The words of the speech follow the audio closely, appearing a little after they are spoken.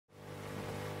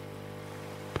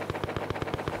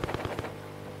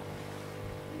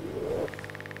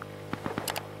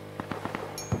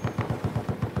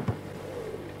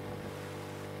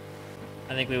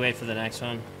I think we wait for the next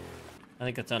one. I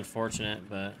think it's unfortunate,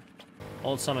 but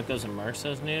old Summit goes and murks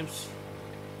those noobs.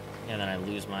 And then I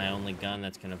lose my only gun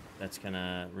that's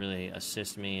gonna really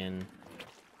assist me in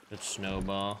the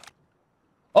snowball.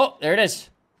 Oh, there it is.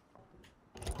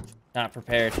 Not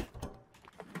prepared.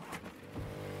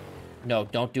 No,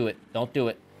 don't do it. Don't do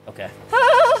it. Okay.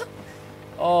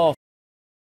 Oh.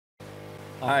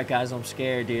 Alright, guys, I'm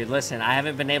scared, dude. Listen, I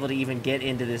haven't been able to even get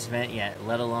into this vent yet,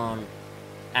 let alone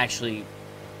actually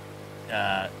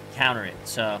counter it.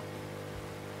 So,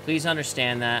 please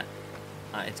understand that.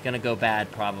 It's gonna go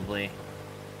bad, probably.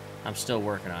 I'm still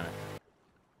working on it.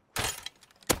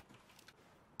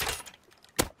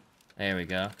 There we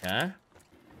go. Okay.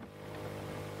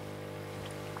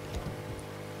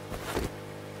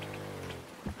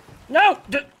 No!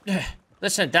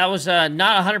 Listen, that was not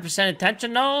 100%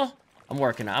 intentional.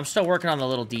 I'm still working on the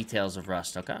little details of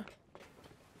Rust, okay?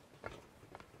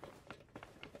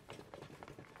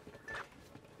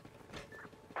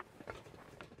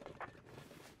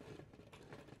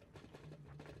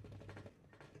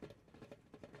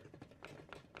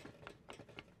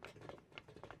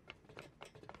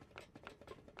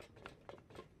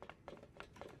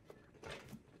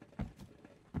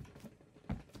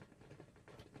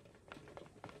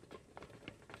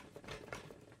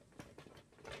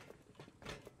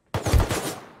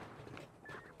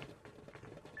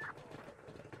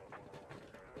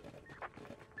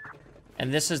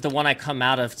 And this is the one I come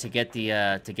out of to get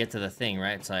the to get to the thing,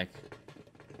 right? It's like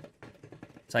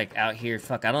out here.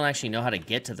 Fuck, I don't actually know how to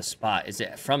get to the spot. Is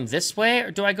it from this way,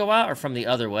 or do I go out, or from the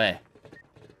other way?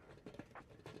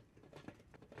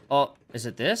 Oh, is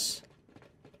it this?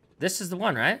 This is the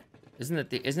one, right? Isn't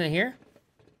it here?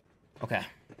 Okay.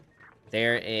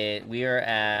 There is. We are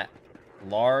at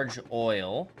large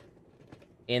oil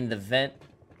in the vent.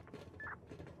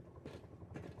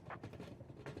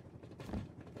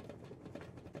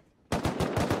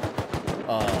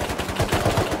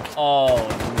 Oh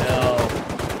no.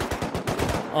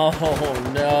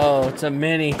 Oh no, it's a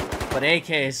mini, but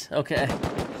AKs, okay.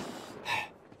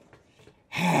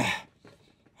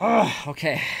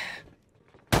 Okay.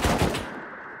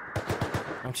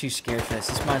 I'm too scared for this.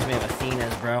 This reminds me of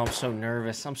Athena's, bro. I'm so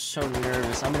nervous. I'm so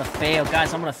nervous. I'm gonna fail.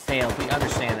 Guys, I'm gonna fail. We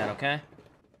understand that, okay?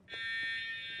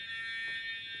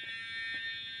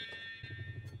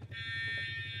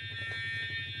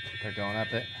 They're going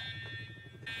up it.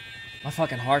 My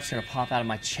fucking heart's gonna pop out of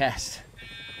my chest.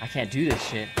 I can't do this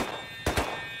shit.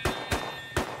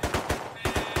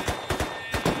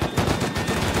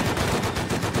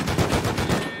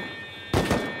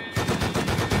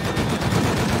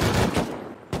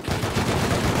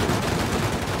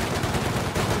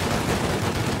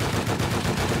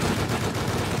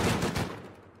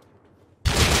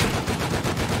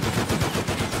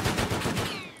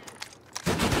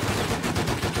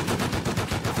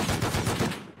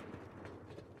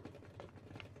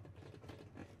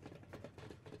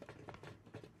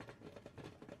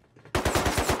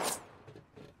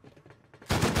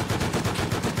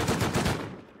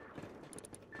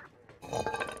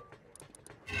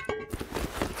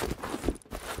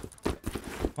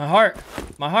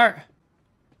 My heart.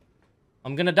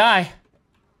 I'm gonna die.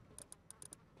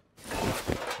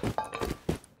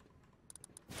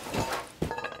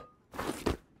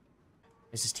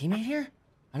 Is his teammate here?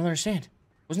 I don't understand.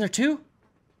 Wasn't there two?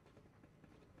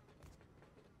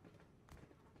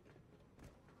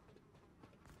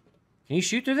 Can you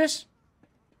shoot through this?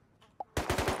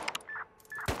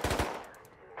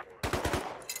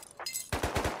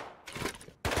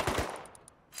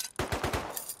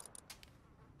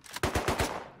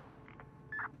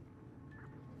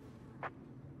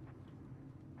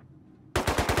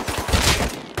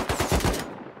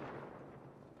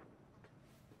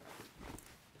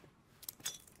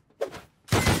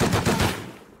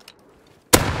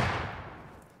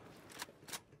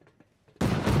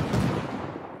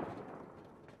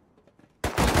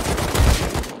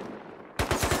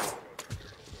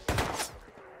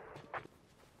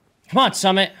 Come on,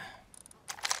 Summit.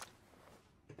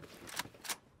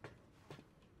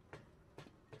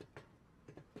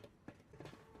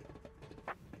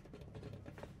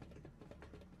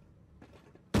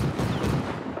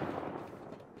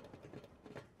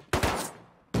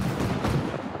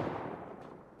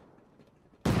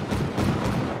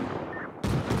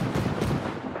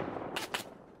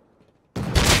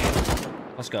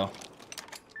 Let's go.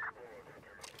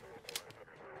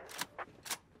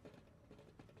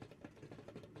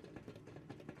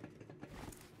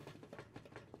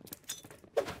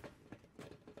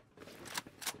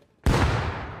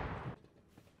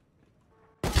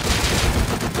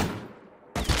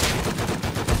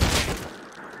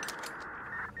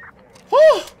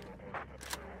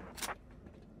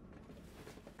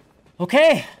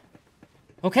 Okay.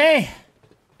 Okay.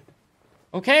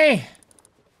 Okay.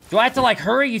 Do I have to, like,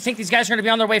 hurry? You think these guys are gonna be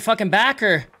on their way fucking back,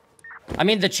 or... I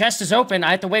mean, the chest is open. I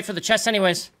have to wait for the chest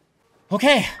anyways.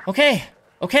 Okay. Okay.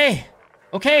 Okay.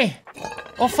 Okay.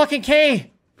 Oh, fucking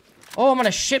K. Oh, I'm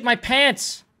gonna shit my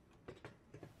pants.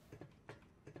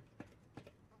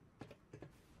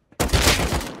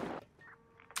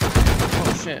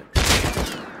 Oh, shit.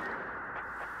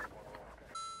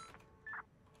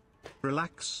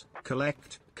 Relax,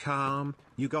 collect, calm,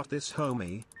 you got this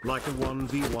homie, like a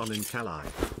 1v1 in Kali.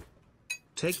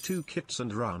 Take 2 kits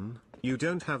and run, you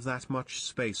don't have that much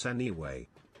space anyway.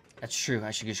 That's true, I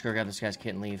should just go grab this guy's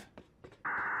kit and leave.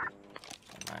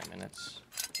 9 minutes.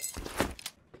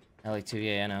 Heli 2,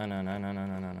 yeah, no.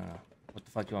 What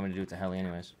the fuck do you want me to do with the heli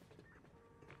anyways?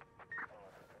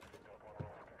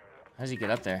 How does he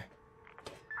get up there?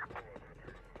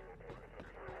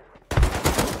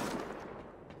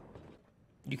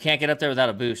 You can't get up there without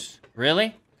a boost.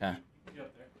 Really? Okay. You can get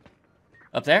up there.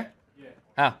 Up there? Yeah.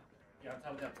 How? Yeah, on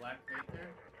top of that black crate there.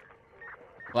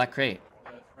 Black crate.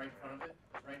 Right in front of it.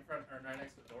 Right in front, or right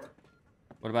next to the door.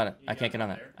 What about it? You I can't get on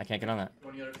that. there. I can't get on that. Go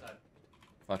on the other side.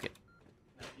 Fuck it.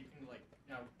 Now you can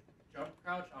now jump,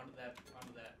 crouch onto that.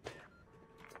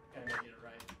 Kind of get it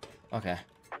right. Okay.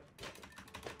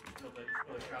 Just feel the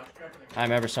crouch jump. And then I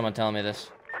remember someone telling me this.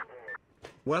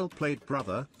 Well played,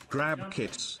 brother. Grab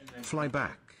kits, fly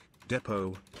back,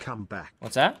 depot, come back.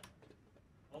 What's that?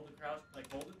 hold the crouch,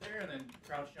 hold it there, and then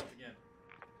crouch jump again.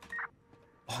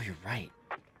 Oh, you're right.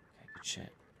 Okay, good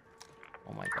shit.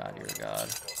 Oh my god, you're a god.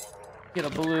 Get a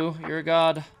blue. You're a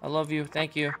god. I love you.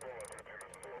 Thank you.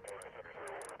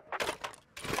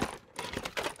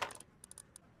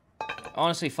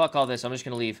 Honestly, fuck all this. I'm just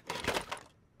gonna leave.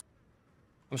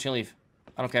 I'm just gonna leave.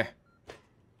 I don't care.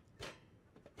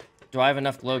 Do I have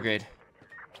enough glow grade?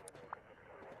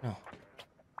 No.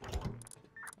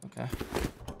 Okay.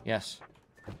 Yes.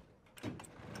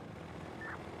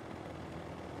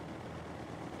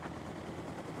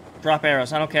 Drop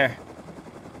arrows. I don't care.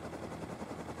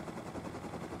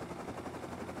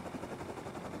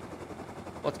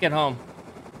 Let's get home.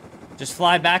 Just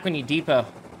fly back when you depot.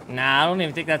 Nah, I don't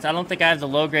even think that's... I don't think I have the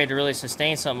low grade to really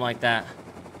sustain something like that.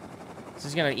 This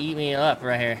is gonna eat me up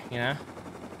right here, you know?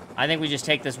 I think we just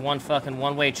take this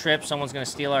one-way trip. Someone's gonna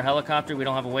steal our helicopter. We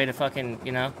don't have a way to fucking,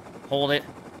 you know, hold it.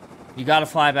 You gotta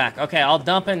fly back. Okay, I'll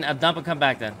dump and come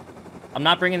back then. I'm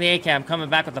not bringing the AK. I'm coming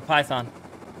back with the Python.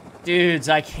 Dudes,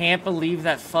 I can't believe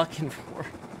that fucking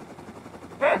worked.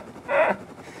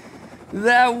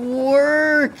 That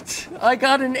worked! I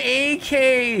got an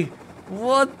AK!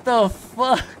 What the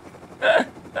fuck?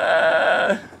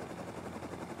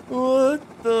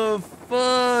 What the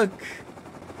fuck?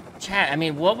 Chat, I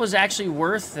mean, what was actually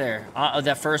worth there?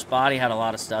 That first body had a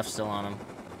lot of stuff still on him.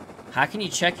 How can you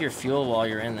check your fuel while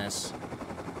you're in this?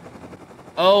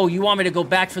 Oh, you want me to go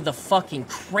back for the fucking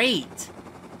crate?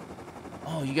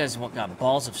 Oh, you guys got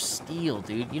balls of steel,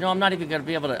 dude. You know, I'm not even gonna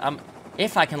be able to...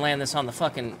 if I can land this on the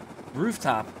fucking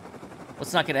rooftop.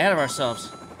 Let's not get ahead of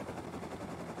ourselves.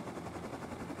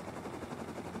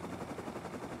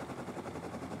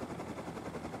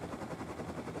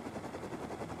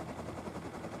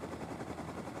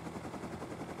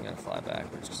 I gotta fly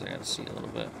backwards because I gotta see a little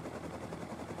bit.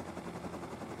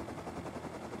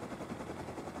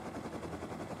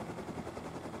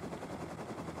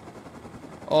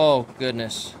 Oh,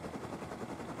 goodness.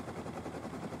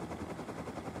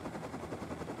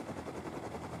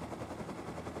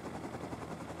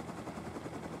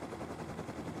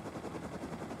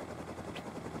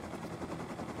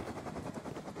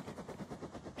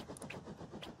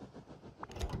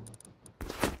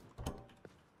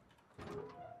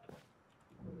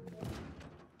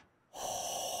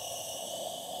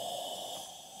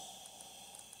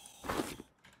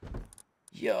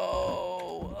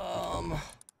 Yo,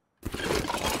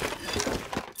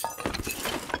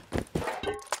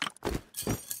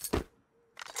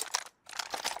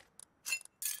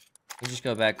 we just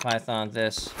go back Python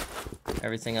this.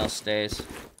 Everything else stays.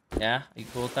 Yeah? Are you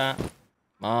cool with that?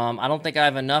 I don't think I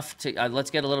have enough to...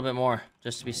 let's get a little bit more,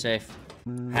 just to be safe.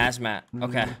 Hazmat.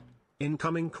 Okay.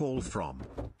 Incoming call from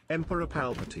Emperor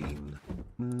Palpatine.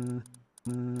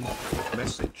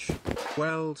 Message.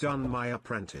 Well done, my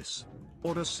apprentice.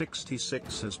 Order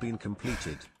 66 has been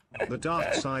completed. The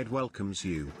dark side welcomes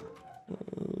you.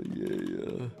 Oh,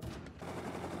 yeah.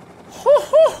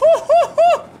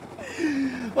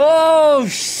 Oh,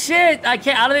 shit! I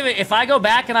don't even... If I go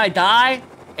back and I die,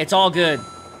 it's all good.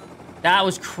 That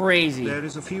was crazy. There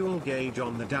is a fuel gauge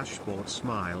on the dashboard.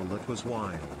 Smile, that was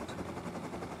wild.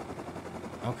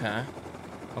 Okay.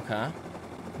 Okay.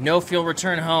 No fuel,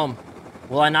 return home.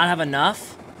 Will I not have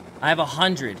enough? I have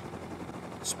 100.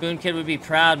 Spoonkid would be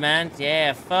proud, man.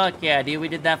 Yeah, fuck yeah, dude. We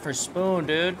did that for Spoon,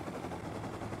 dude.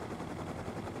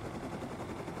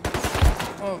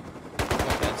 Oh.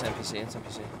 Okay, it's NPC. It's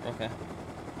NPC. Okay.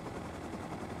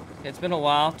 It's been a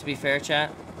while, to be fair,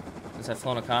 chat, since I've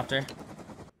flown a copter.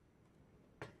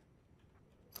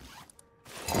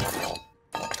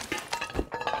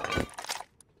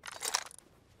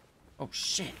 Oh,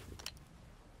 shit.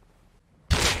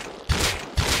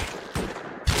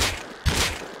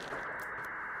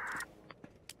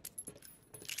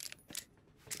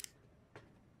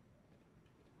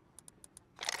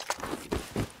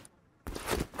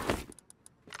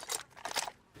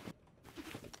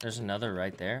 There's another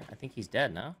right there. I think he's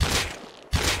dead now. Oh,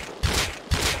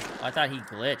 I thought he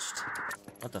glitched.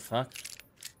 What the fuck?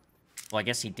 Well, I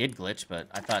guess he did glitch, but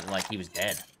I thought, like, he was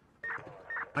dead.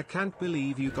 I can't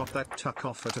believe you got that tuck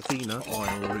off at Athena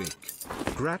Oil Rig.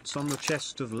 Grats on the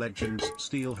chest of legends,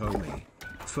 Steel Homie.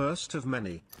 First of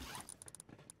many.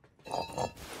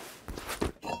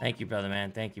 Thank you, brother,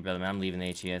 man. Thank you, brother, man. I'm leaving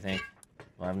the HE, I think.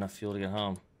 We'll have enough fuel to get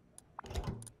home.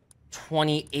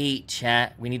 28,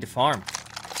 chat. We need to farm.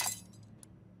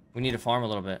 We need to farm a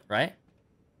little bit, right?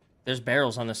 There's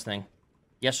barrels on this thing.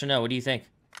 Yes or no? What do you think?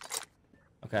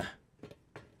 Okay.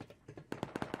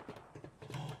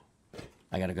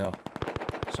 I gotta go.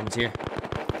 Someone's here.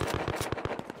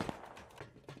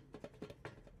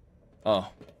 Oh,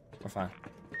 we're fine.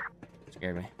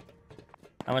 Scared me.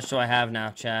 How much do I have now,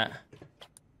 chat?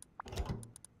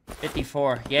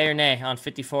 54. Yay or nay on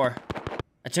 54?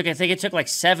 I think it took like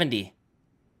 70.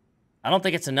 I don't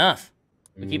think it's enough.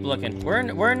 We keep looking.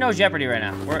 We're in no jeopardy right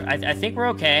now. I think we're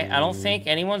okay. I don't think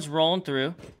anyone's rolling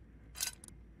through.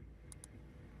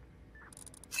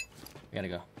 We gotta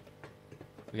go.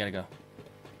 We gotta go.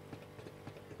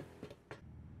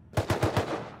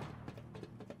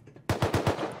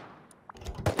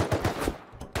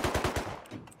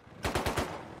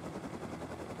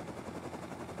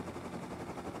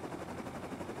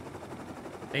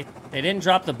 They didn't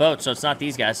drop the boat, so it's not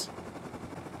these guys.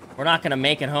 We're not gonna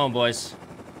make it home, boys.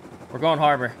 We're going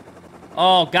harbor.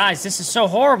 Oh, guys, this is so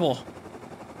horrible.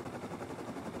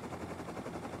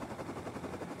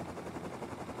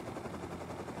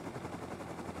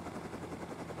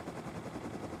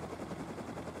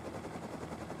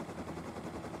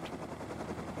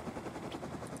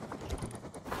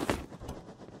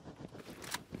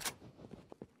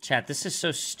 Chat, this is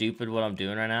so stupid what I'm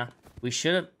doing right now. We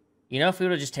should have... You know, if we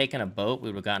would have just taken a boat, we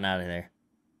would have gotten out of there.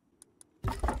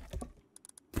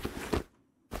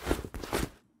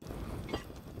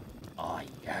 Oh,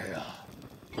 yeah.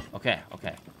 Okay,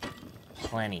 okay.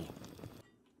 Plenty.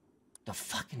 The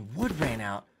fucking wood ran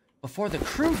out before the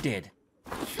crew did.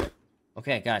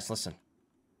 Okay, guys, listen.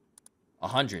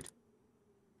 100.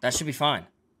 That should be fine.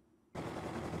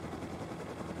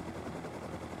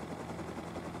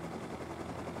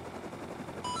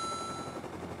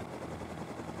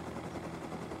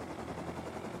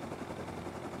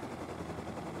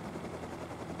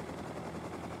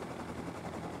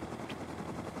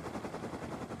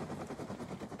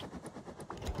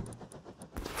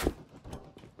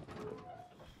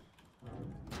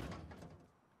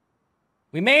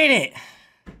 We made it!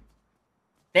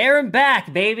 There and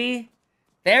back, baby!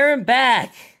 There and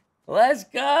back! Let's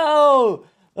go!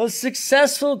 A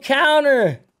successful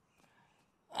counter!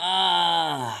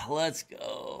 Ah, let's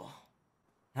go.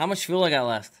 How much fuel I got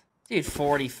left? Dude,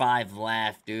 45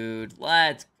 left, dude.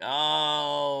 Let's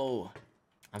go!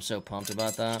 I'm so pumped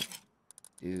about that.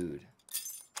 Dude.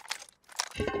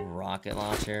 Rocket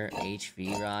launcher,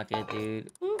 HV rocket,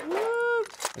 dude.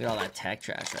 Look at all that tech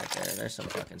trash right there. There's some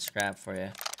fucking scrap for you.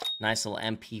 Nice little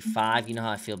MP5. You know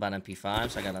how I feel about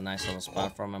MP5s. I got a nice little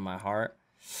spot for them in my heart.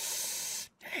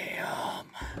 Damn.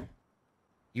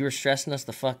 You were stressing us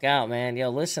the fuck out, man. Yo,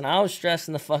 listen, I was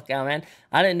stressing the fuck out, man.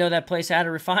 I didn't know that place had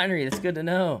a refinery. That's good to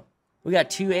know. We got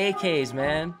 2 AKs,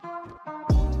 man.